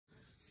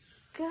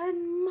Good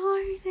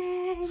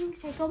morning.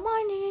 Say good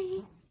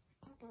morning.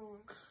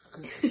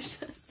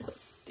 That's so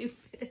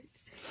stupid.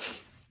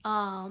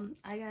 I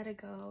gotta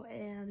go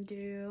and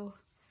do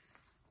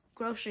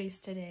groceries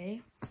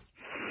today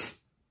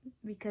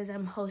because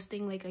I'm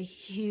hosting like a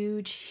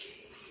huge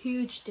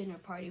dinner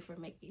party for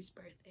Mickey's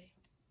birthday.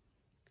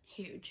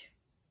 Huge.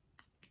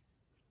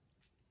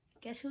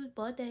 Guess whose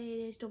birthday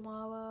it is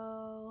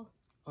tomorrow?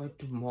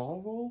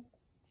 Tomorrow?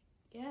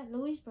 Yeah,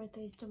 Louis'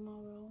 birthday is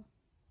tomorrow.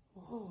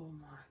 Oh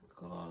my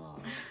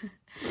god.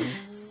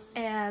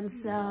 And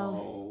so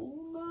No,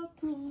 not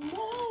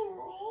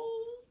tomorrow.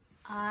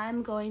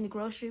 I'm going to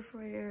grocery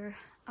for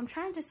I'm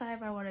trying to decide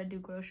if I want to do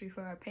grocery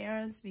for our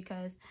parents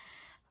because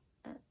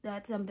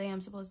that's something I'm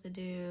supposed to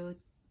do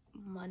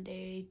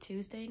Monday,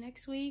 Tuesday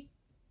next week,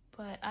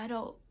 but I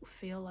don't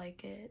feel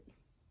like it.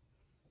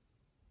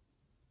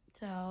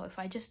 So if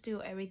I just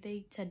do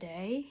everything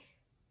today,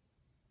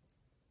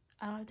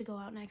 I don't have to go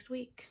out next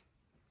week.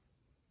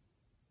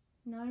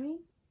 You know what I mean?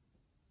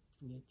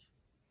 Yes.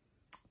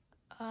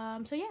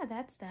 So yeah,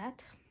 that's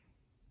that.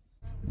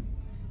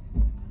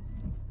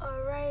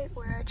 Alright,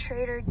 we're at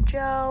Trader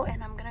Joe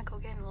and I'm gonna go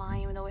get in line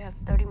even though we have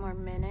 30 more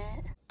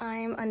minutes.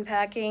 I'm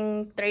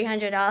unpacking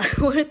 $300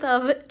 worth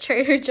of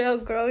Trader Joe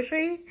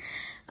grocery.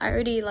 I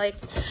already like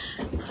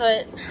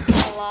put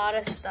a lot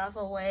of stuff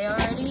away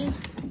already.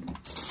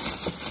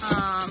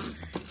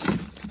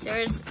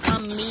 There's a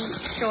meat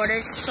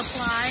shortage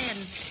supply and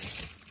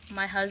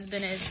my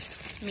husband is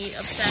meat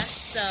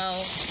obsessed, so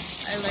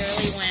I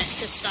literally went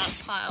to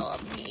stockpile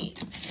of meat.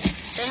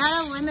 They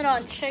had a limit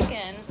on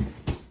chicken.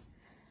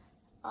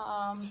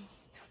 And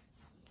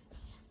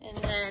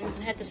then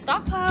I had to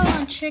stockpile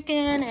on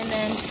chicken and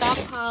then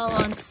stockpile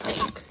on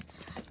steak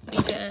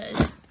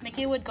because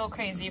Mickey would go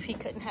crazy if he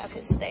couldn't have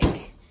his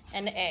steak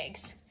and the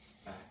eggs.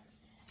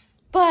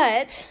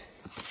 But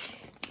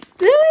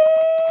Louis!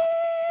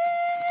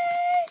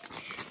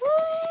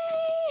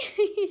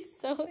 He's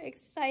so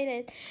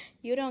excited.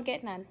 You don't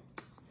get none.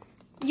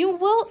 You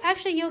will,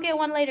 actually you'll get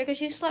one later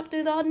because you slept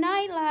through the whole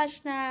night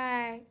last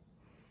night.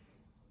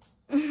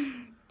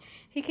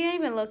 He can't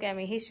even look at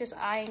me. He's just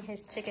eyeing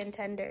his chicken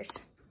tenders.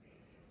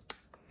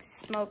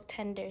 Smoked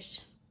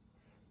tenders.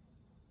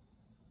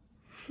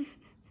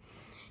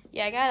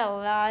 Yeah, I got a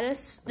lot of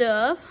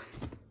stuff.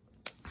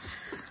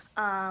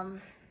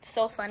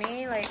 So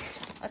funny, like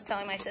I was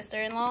telling my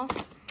sister-in-law,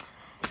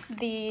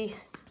 the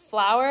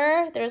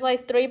flour, there's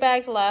like 3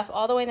 bags left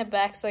all the way in the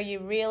back, so you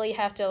really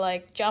have to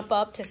like jump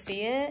up to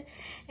see it.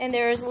 And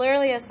there's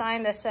literally a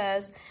sign that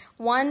says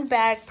 1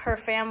 bag per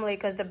family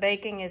because the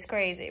baking is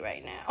crazy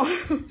right now.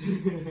 I'm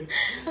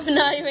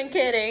not even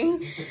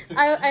kidding.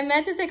 I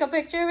meant to take a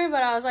picture of it,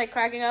 but I was like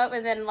cracking up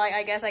and then like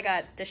I guess I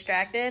got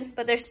distracted.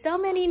 But there's so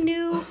many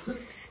new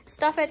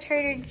stuff at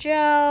Trader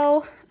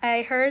Joe.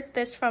 I heard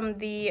this from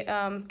the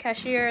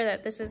cashier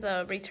that this is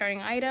a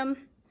returning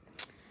item.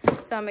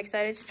 So I'm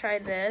excited to try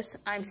this.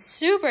 I'm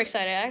super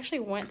excited. I actually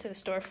went to the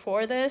store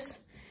for this.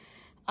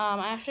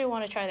 I actually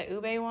want to try the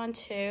ube one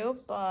too,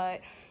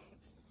 but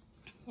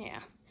yeah.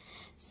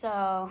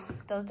 So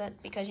those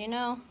that, because you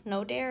know,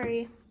 no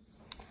dairy.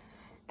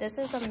 This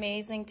is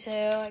amazing too.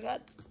 I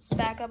got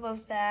backup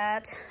of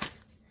that.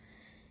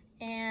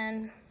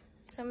 And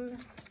some,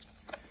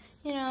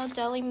 you know,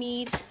 deli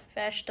meat,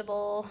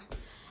 vegetable.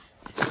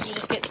 You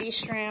just get beef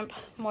shrimp,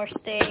 more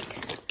steak.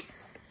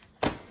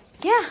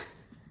 Yeah.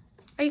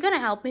 Are you gonna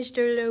help,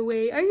 Mr.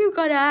 Louis? Are you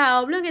gonna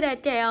help? Look at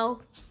that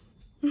tail.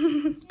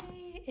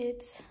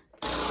 It's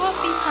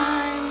coffee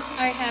time.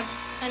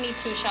 I need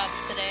 2 shots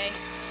today.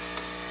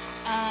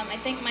 I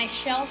think my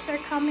shelves are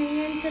coming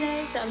in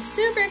today, so I'm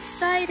super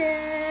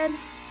excited.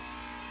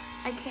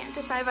 I can't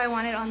decide if I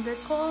want it on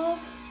this wall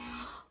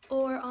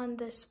or on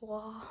this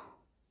wall.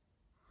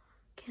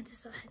 Can't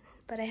decide,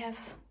 but I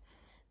have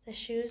the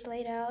shoes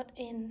laid out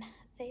and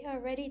they are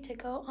ready to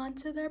go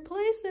onto their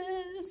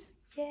places.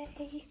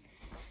 Yay.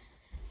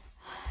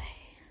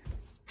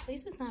 At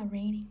least it's not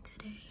raining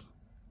today.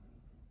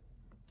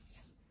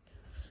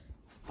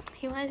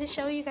 He wanted to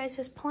show you guys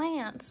his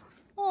plants.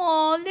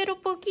 Oh, little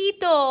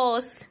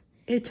poquitos.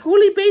 It's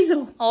holy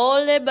basil.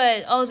 Holy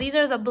basil. Oh, these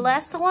are the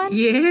blessed ones?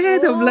 Yeah,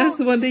 the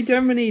blessed one. They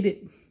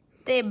germinated.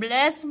 They're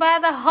blessed by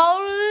the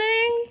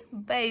holy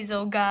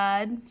basil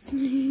gods.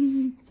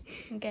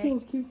 Okay.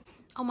 So cute.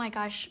 Oh my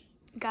gosh.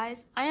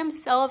 Guys, I am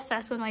so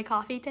obsessed with my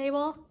coffee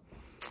table.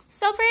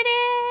 So pretty.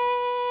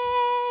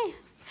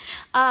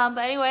 But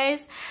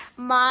anyways,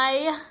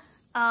 my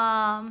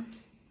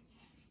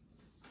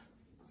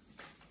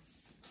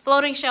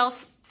floating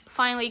shelf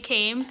finally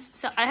came,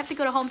 so I have to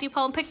go to Home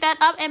Depot and pick that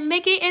up, and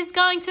Mickey is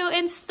going to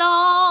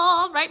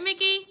install, right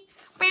Mickey?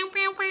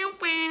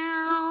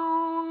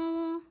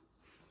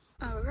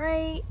 All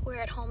right, we're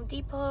at Home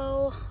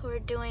Depot. We're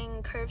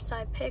doing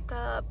curbside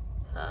pickup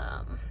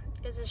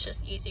because it's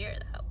just easier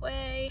that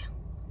way.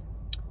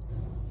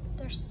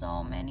 There's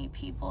so many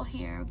people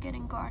here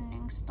getting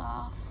gardening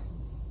stuff.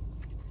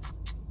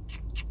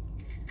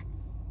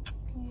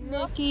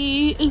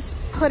 Mickey is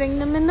putting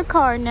them in the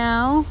car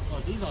now. Oh,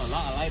 these are a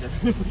lot lighter.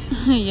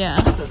 Yeah.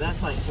 So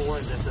that's like 4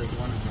 and this is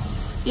 1.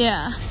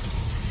 Yeah.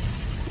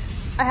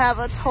 I have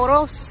a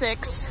total of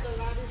 6.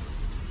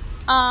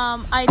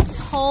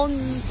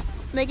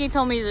 Mickey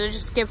told me to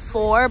just give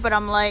 4, but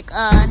I'm like,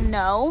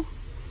 no.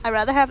 I'd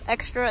rather have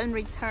extra and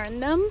return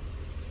them.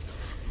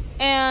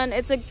 And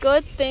it's a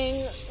good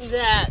thing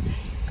that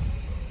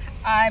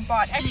I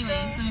bought extra.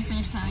 Anyways, let me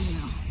finish telling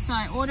you. So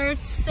I ordered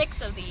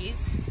 6 of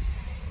these.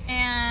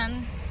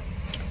 And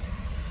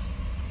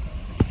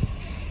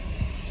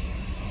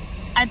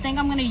I think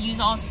I'm gonna use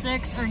all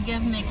 6 or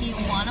give Mickey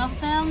 1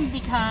 of them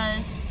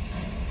because,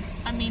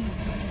 I mean,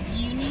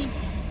 you need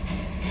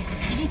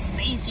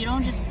space. You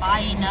don't just buy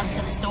enough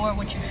to store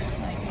what you're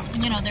like,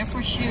 you know, they're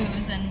for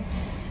shoes and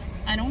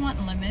I don't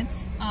want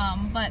limits.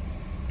 But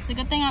it's a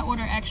good thing I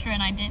ordered extra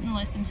and I didn't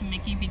listen to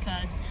Mickey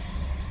because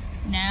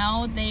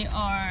now they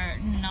are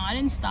not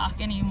in stock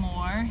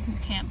anymore. You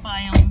can't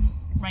buy them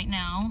right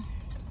now.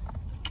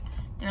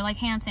 They're like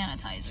hand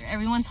sanitizer.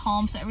 Everyone's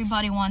home, so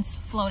everybody wants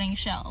floating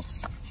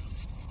shelves.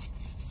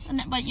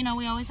 But you know,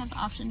 we always have the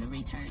option to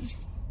return.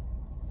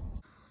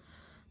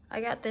 I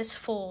got this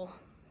fool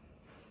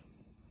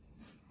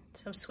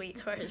some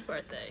sweets for his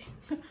birthday.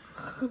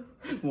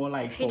 More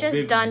like he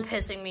just done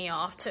pissing me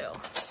off too.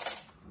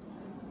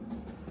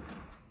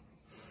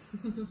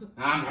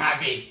 I'm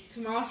happy.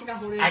 Tomorrow she got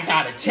hold of it. I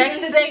got a check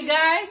today,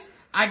 guys.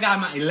 I got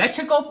my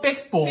electrical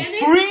fixed for free.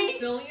 Can they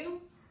bill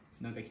you?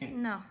 No, they can't.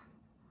 No.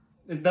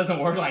 This doesn't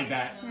work like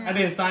that. Yeah. I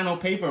didn't sign no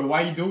paper.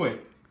 Why you do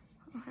it?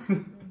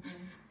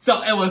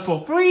 So it was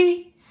for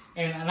free,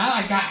 and now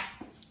I got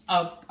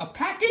a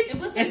package.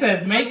 It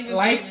says make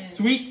life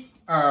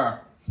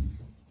sweeter.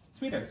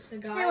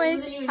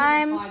 Anyways,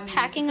 I'm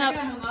packing up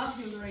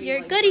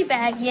your goodie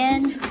bag,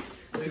 Yen. Yeah,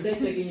 the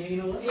second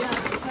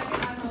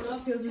I hung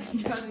up, he was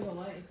driving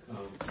away.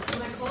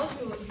 When I closed,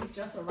 he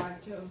just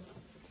arrived too.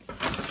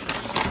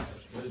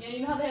 Yeah, you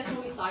know how they have so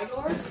many side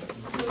doors?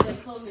 So it was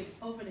like closing,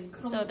 opening,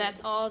 closing. So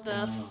that's all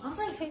the I was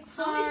like, cake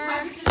how these flour,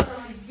 packages are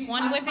like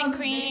 1 whipping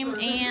cream,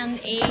 and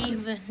a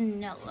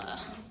vanilla.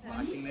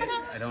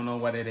 I don't know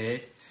what it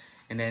is,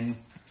 and then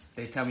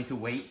they tell me to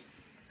wait.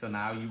 So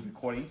now you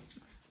recording?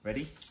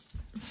 Ready?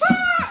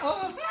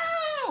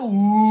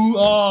 Ooh,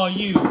 oh,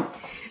 you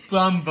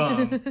bum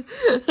bum!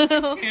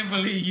 Can't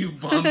believe you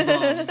bum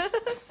bum!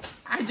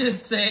 I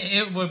just said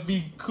it would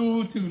be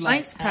cool to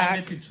like have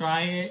it to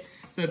try it,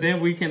 so then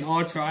we can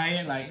all try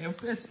it. Like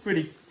it's a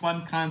pretty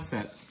fun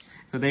concept.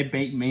 So they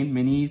bake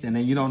minis, and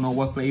then you don't know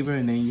what flavor,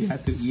 and then you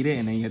have to eat it,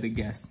 and then you have to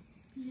guess.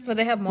 But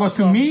they have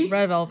multiple. Well, to me,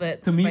 red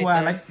velvet. To me, right what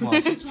there. I like,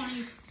 well,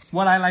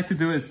 what I like to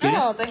do is guess.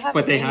 Oh, they have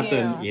but a they have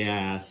menu. to.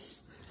 Yes.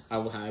 I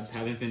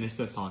haven't finished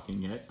the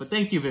talking yet, but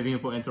thank you, Vivian,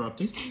 for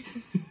interrupting.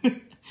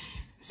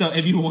 So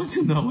if you want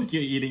to know what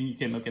you're eating, you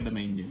can look at the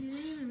menu. You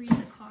didn't even read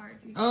the card.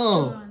 You just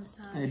Oh, threw it on the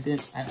side. I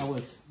did. I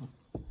was.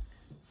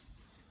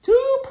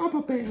 To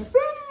Papa Bear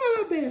from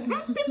Mama Bear.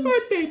 Happy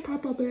birthday,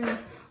 Papa Bear.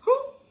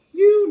 Hope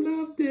you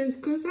love this,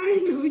 because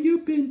I know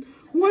you've been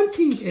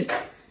wanting it.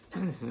 I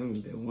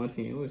haven't been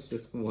wanting it. It was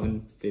just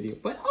one video.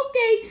 But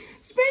okay,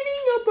 spending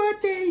your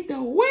birthday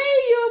the way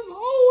you've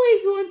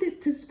always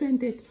wanted to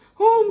spend it.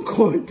 Home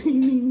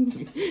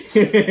quarantining.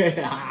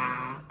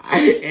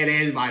 It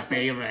is my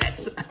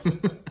favorite.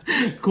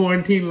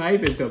 Quarantine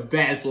life is the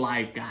best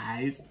life,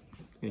 guys.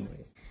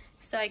 Anyways.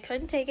 So I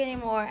couldn't take it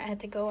anymore. I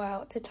had to go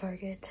out to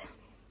Target.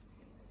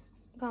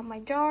 Got my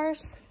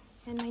jars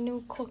and my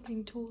new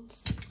cooking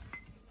tools.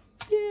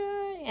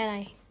 Yay! And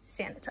I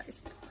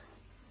sanitized.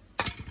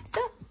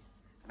 So,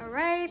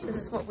 alright, this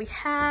is what we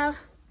have.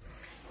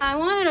 I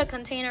wanted a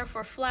container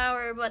for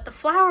flour, but the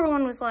flour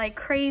one was like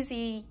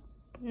crazy,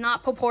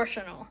 not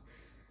proportional.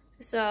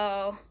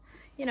 So,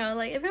 you know,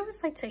 like if it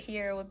was like to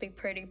here, it would be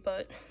pretty,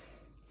 but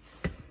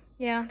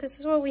yeah, this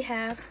is what we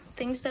have.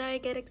 Things that I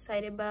get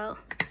excited about.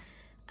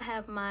 I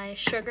have my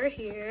sugar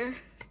here,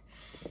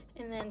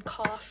 and then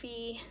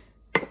coffee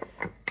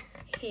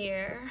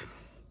here.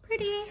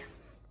 Pretty.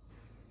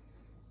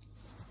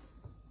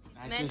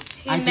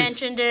 He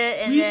mentioned it,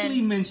 and briefly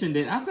then mentioned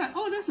it. I was like,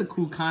 oh, that's a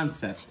cool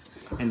concept.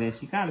 And then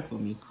she got it for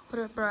me, put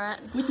a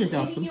brat. which is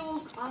awesome.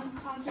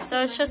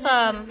 So it's just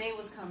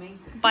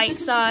bite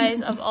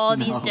size of all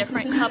these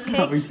different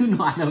cupcakes. No, you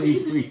know I don't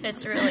eat sweets.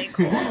 It's really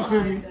cool.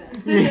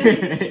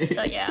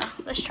 So yeah,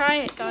 let's try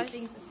it, guys. I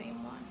think it's the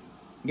same one.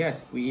 Yes,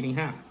 we're eating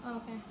half. Oh,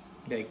 okay.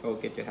 There you go,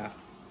 get your half.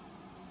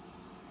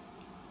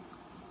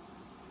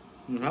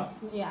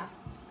 Yeah.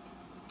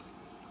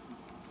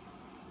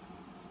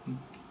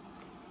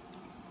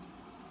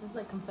 It's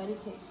like confetti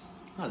cake.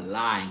 I'm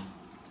lying.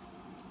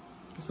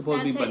 It's supposed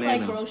That to be tastes banana.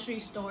 like grocery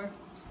store.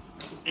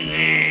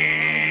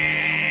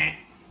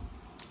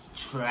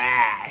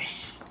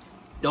 Trash.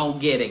 Don't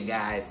get it,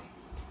 guys.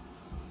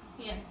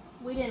 Yeah,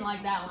 we didn't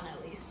like that one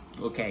at least.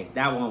 Okay,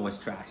 that one was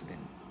trash then.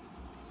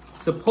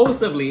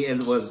 Supposedly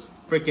it was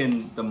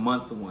freaking the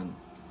month one.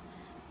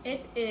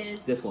 It is.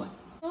 This one.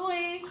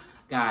 Boy.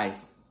 Guys,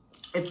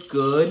 it's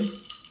good,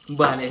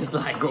 but it's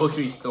like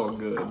grocery store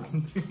good.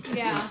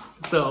 Yeah.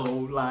 So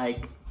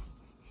like,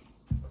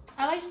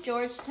 I like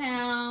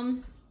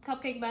Georgetown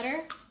cupcake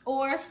better,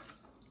 or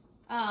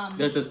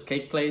There's this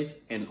cake place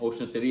in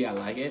Ocean City. I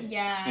like it.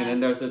 Yeah. And then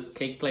there's this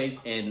cake place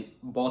in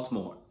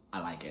Baltimore. I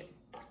like it.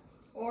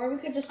 Or we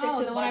could just stick to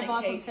the the one I bunny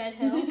bought cake. from Fed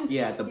Hill.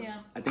 Yeah, Yeah.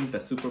 I think the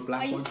super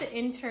black I one. used to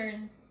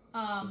intern.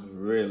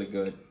 Really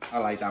good. I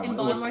like that in one. It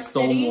Baltimore was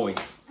so City.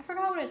 moist. I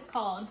forgot what it's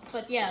called,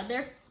 but yeah,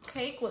 their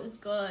cake was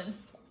good.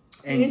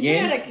 And You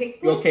Yin, had a cake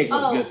your place? cake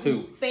was Oh, good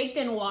too. Baked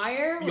in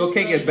wire. Was Your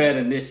cake really is better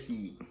than this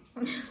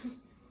shit.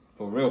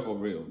 For real, for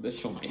real. This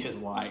joint is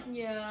like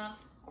Yeah.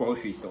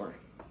 grocery store.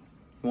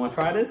 You want to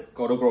try this?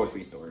 Go to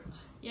grocery store.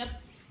 Yep.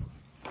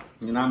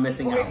 You're not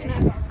missing Or we out. can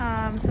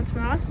have So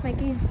tomorrow's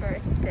Mickey's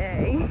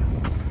birthday.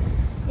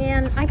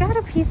 And I got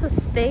a piece of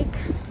steak,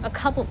 a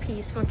couple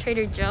pieces from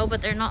Trader Joe,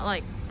 but they're not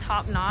like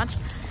top notch.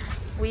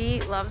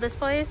 We love this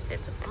place.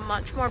 It's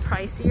much more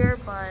pricier,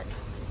 but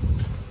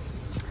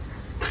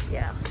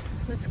yeah.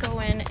 Let's go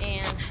in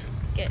and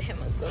get him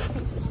a good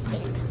piece of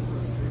steak.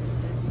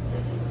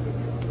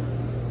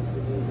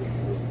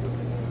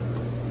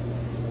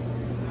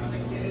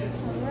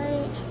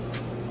 Alright.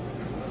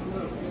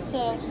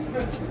 So,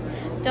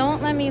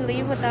 don't let me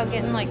leave without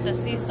getting like the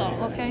sea salt,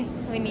 okay?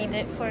 We need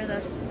it for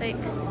the steak.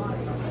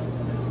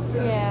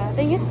 Yeah,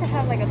 they used to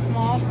have like a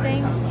small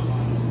thing,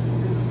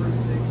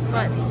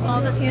 but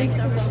all the steaks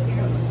are from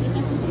here.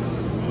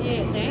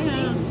 Yeah,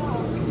 damn.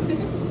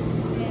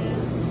 Yeah.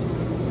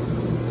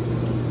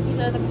 These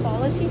are the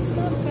quality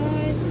stuff,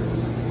 guys.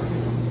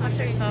 I'll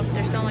show you up.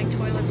 They're selling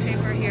toilet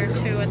paper here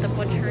too at the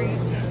butchery.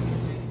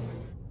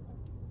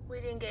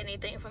 We didn't get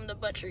anything from the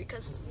butchery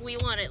because we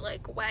wanted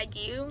like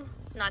Wagyu.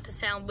 Not to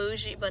sound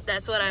bougie, but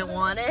that's what I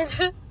wanted.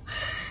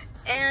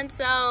 And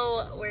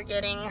so we're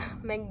getting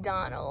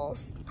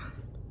McDonald's.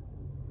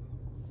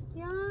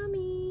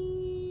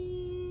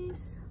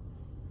 Yummies.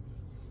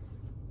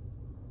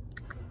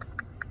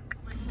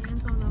 my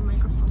hands on the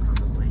microphone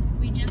probably.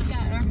 We just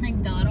got our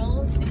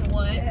McDonald's, and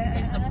what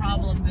is the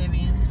problem,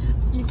 Vivian?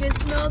 You can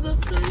smell the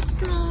french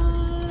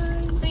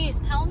fries. Please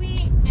tell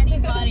me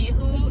anybody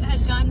who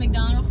has gotten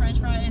McDonald's French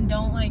fry and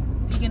don't like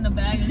peek in the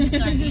bag and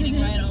start eating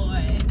right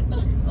away.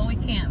 But we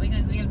can't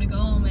because we have to go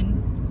home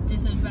and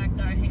disinfect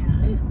our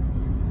hand.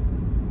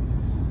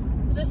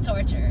 This is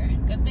torture.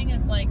 Good thing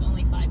it's like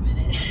only 5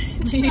 minutes.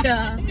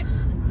 Yeah.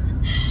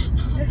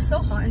 It's so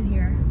hot in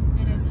here.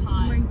 It is I'm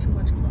hot. wearing too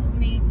much clothes.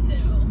 Me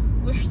too.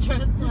 We're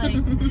just like,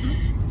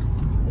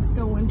 It's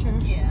still winter.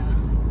 yeah,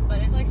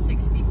 but it's like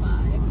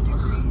 65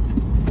 degrees.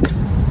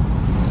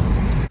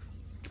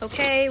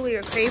 Okay, we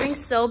were craving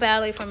so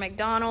badly for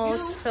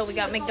McDonald's, so we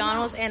got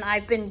McDonald's, and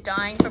I've been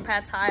dying for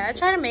pad thai. I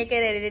tried to make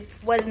it, and it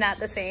was not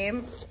the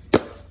same.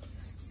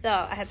 So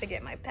I had to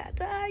get my pad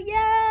thai.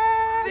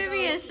 Yeah!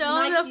 Vivian, show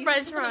them the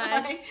French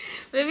fry.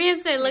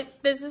 Vivian said, "Look,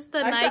 this is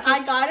the Nike."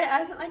 I got it.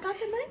 I said, I got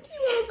the Nike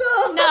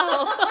logo.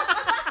 No.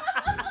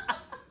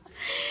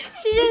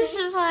 She's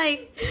just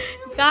like,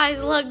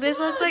 guys, look, this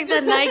looks like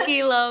the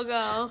Nike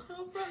logo.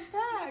 No front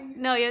bag.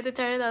 No, you have to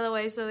turn it the other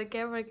way so the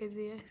camera can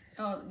see it.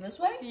 Oh, this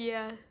way?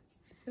 Yeah.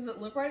 Does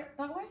it look right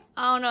that way?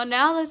 I don't know.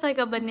 Now it looks like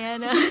a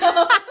banana. But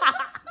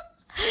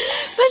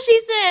she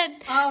said,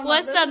 Oh, no,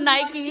 what's this the is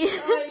Nike? Nike.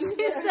 Oh, She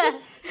yeah. said,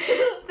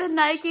 the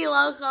Nike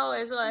logo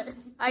is what?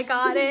 I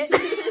got it.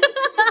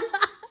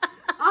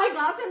 I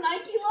got the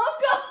Nike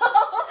logo.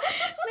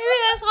 Maybe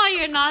that's why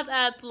you're not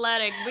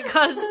athletic,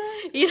 because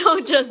you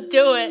don't just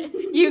do it.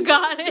 You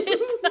got it.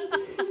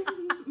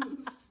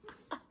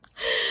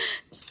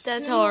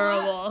 That's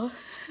horrible.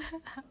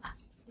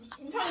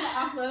 I'm talking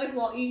about athletic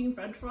while eating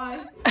French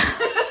fries.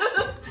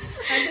 I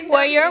think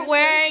Where that's you're the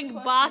wearing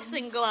question.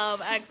 boxing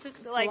glove,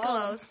 like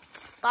clothes.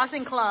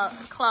 Boxing club.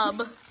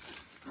 Clothes?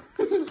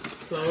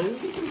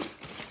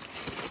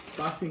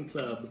 Boxing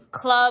club.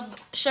 Club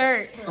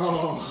shirt.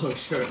 Oh,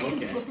 sure,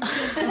 okay.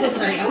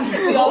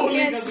 We all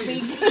can't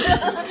speak.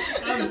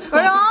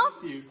 We're all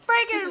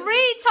freaking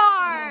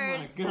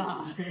retards. Oh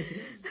God.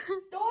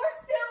 Door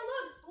still.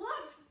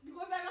 Look. You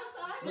going back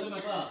outside? Look at my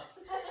glove.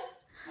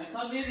 I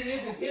come in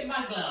here to get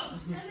my glove.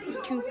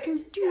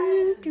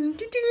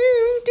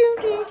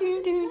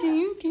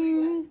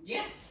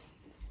 Yes.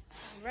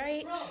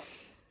 Right.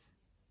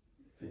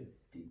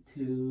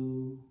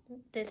 52.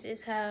 This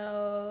is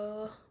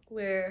how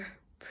we're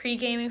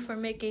pre-gaming for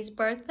Mickey's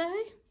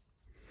birthday.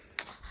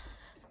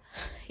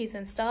 He's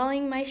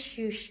installing my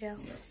shoe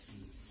shelf.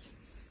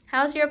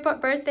 How's your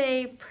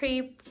pre-birthday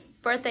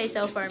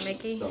so far,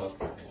 Mickey?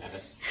 Sucks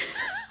ass.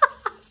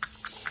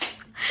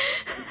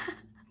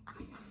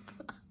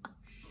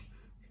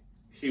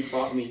 She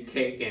bought me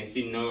cake and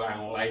she know I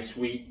don't like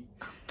sweet.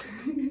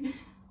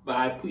 But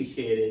I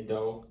appreciate it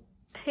though.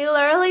 He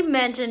literally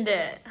mentioned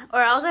it,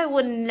 or else I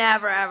would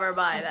never ever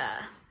buy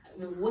that.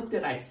 What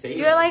did I say?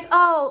 You're like,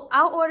 oh,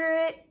 I'll order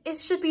it. It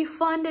should be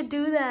fun to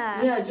do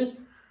that. just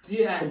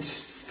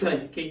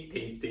like cake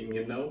tasting,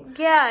 you know?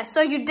 Yeah,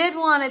 so you did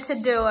want it to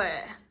do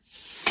it.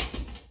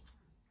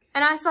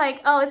 And I was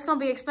like, oh, it's gonna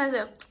be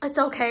expensive. It's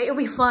okay, it'll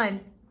be fun.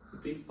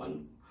 It'd be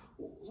fun.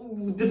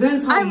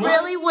 Depends how I much.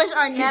 really wish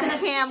our Nest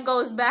Cam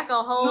goes back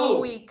a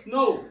whole week.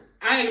 No,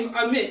 I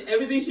admit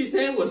everything she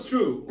said was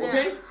true.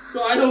 Okay,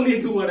 so I don't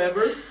need to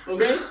whatever.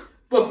 Okay,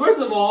 But first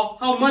of all,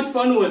 how much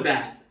fun was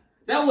that?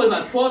 That was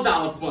a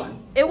 $12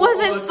 fun. It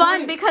wasn't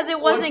fun because it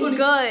wasn't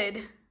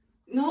good.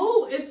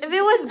 No, if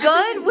it was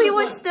good, we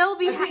would still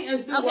be okay.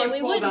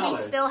 We wouldn't be $12.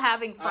 still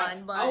having fun,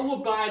 Right. but I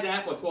would buy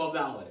that for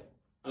 $12.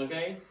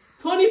 Okay,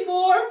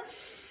 24.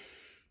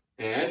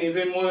 And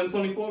anything more than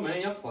 24,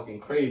 man, y'all fucking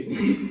crazy.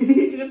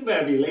 This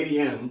better be Lady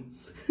M.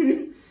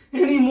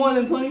 Any more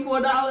than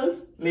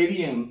 $24,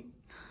 Lady M.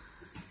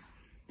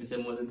 Is it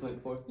more than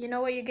 24? You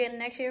know what you're getting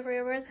next year for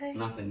your birthday?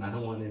 Nothing. I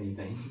don't want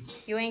anything.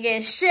 You ain't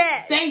getting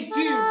shit. Thank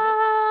you.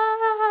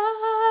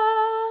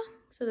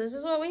 So this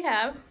is what we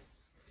have.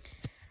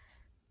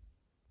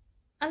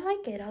 I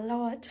like it a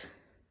lot.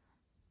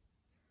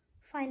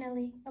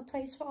 Finally, a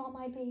place for all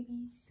my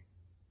babies.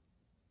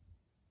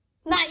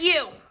 Not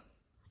you.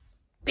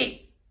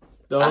 Big.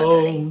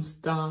 Don't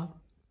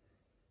stop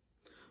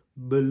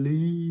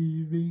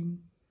believing.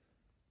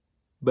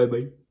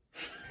 Bye-bye.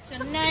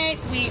 Tonight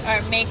we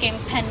are making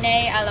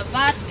penne alla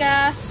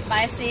vodka,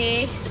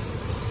 spicy,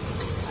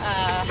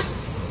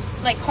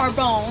 like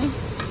carbone,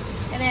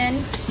 and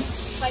then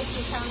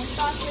spicy Italian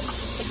sausage,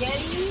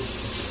 spaghetti.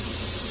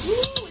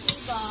 Woo,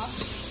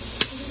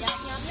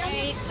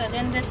 right, so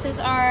then this is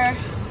our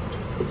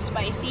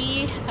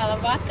spicy alla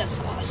vodka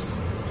sauce,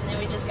 and then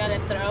we just gotta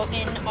throw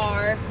in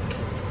our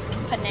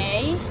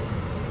penne.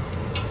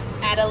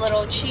 Add a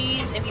little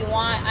cheese if you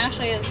want.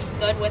 Actually, it's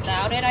good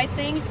without it, I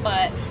think,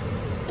 but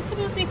it's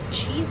supposed to be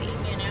cheesy,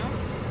 you know?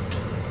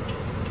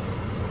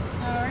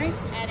 Alright,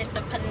 added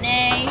the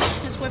penne,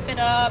 just whip it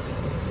up.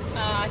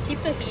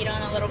 Keep the heat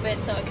on a little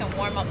bit so it can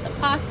warm up the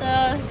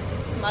pasta.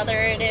 Smother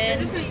it in. I'm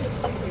just gonna use a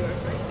spoon for yours,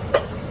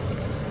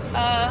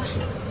 right?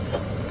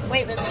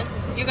 Wait,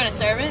 you're gonna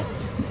serve it?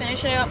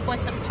 Finish it up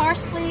with some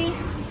parsley.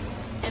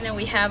 And then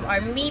we have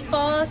our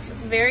meatballs.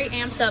 Very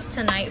amped up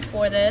tonight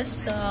for this,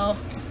 so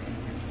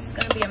it's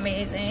gonna be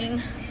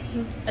amazing.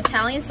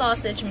 Italian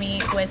sausage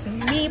meat with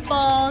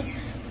meatballs,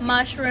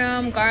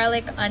 mushroom,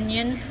 garlic,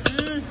 onion.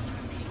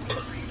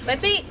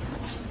 Let's eat.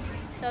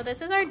 So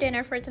this is our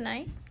dinner for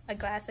tonight. A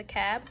glass of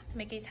cab.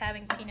 Mickey's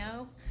having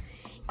Pinot.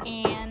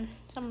 And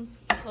some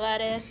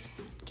lettuce.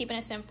 Keeping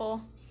it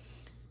simple.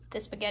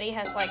 This spaghetti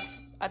has like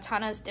a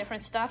ton of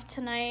different stuff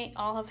tonight.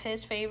 All of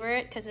his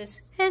favorite because it's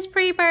his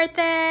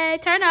pre-birthday.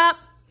 Turn up.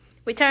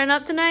 We turn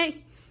up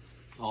tonight?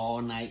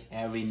 All night,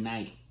 every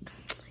night.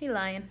 He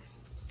lying.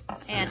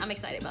 And I'm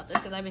excited about this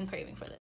because I've been craving for this.